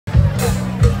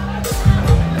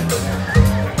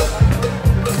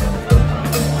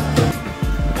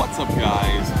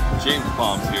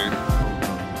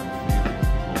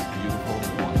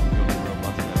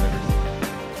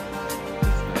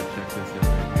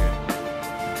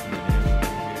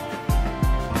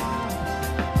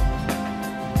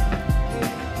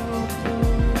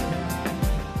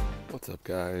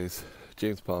guys,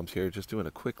 James Palms here, just doing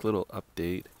a quick little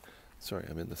update. Sorry,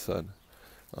 I'm in the sun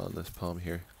on this palm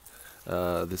here.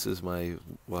 This is my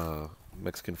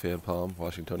Mexican fan palm,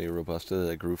 Washingtonia robusta,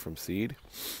 that I grew from seed,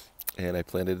 and I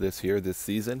planted this here this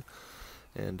season.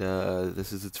 And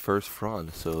this is its first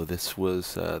frond. So this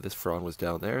frond was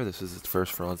down there. This is its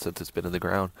first frond since it's been in the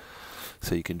ground.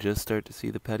 So you can just start to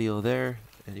see the petiole there,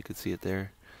 and you can see it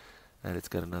there, and it's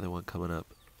got another one coming up.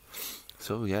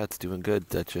 So yeah, it's doing good.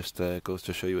 That just goes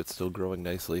to show you it's still growing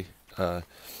nicely.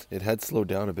 It had slowed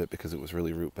down a bit because it was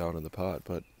really root bound in the pot,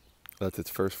 but that's its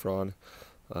first frond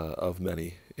of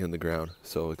many in the ground.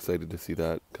 So excited to see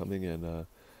that coming, and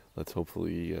let's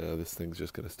hopefully this thing's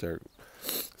just going to start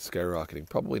skyrocketing.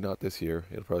 Probably not this year.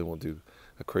 It probably won't do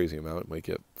a crazy amount. It might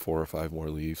get 4 or 5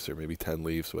 more leaves, or maybe 10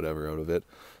 leaves, whatever, out of it,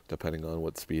 depending on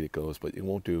what speed it goes. But it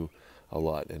won't do a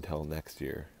lot until next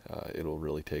year. It'll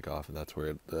really take off, and that's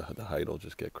where the height will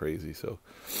just get crazy. So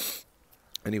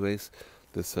anyways,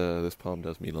 this palm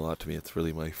does mean a lot to me. It's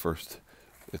really my first,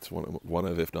 it's one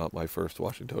of if not my first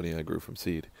Washingtonia I grew from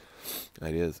seed.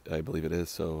 I believe it is.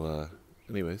 So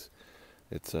anyways,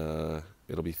 it'll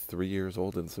be 3 years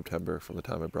old in September from the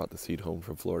time I brought the seed home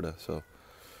from Florida. So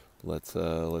let's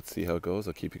see how it goes.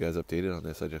 I'll keep you guys updated on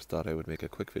this. I just thought I would make a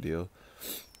quick video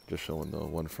just showing the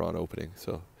one frond opening.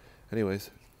 So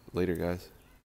anyways, later guys.